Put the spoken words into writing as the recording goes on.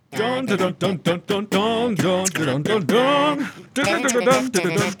Dun dun dun dun dun dun dun dun dun dun dun.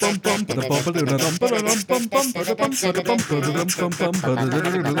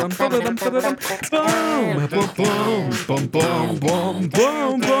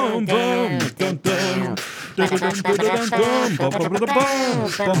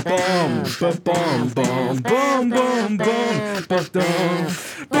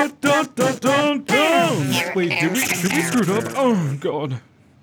 Wait, did we screw it up? Oh God.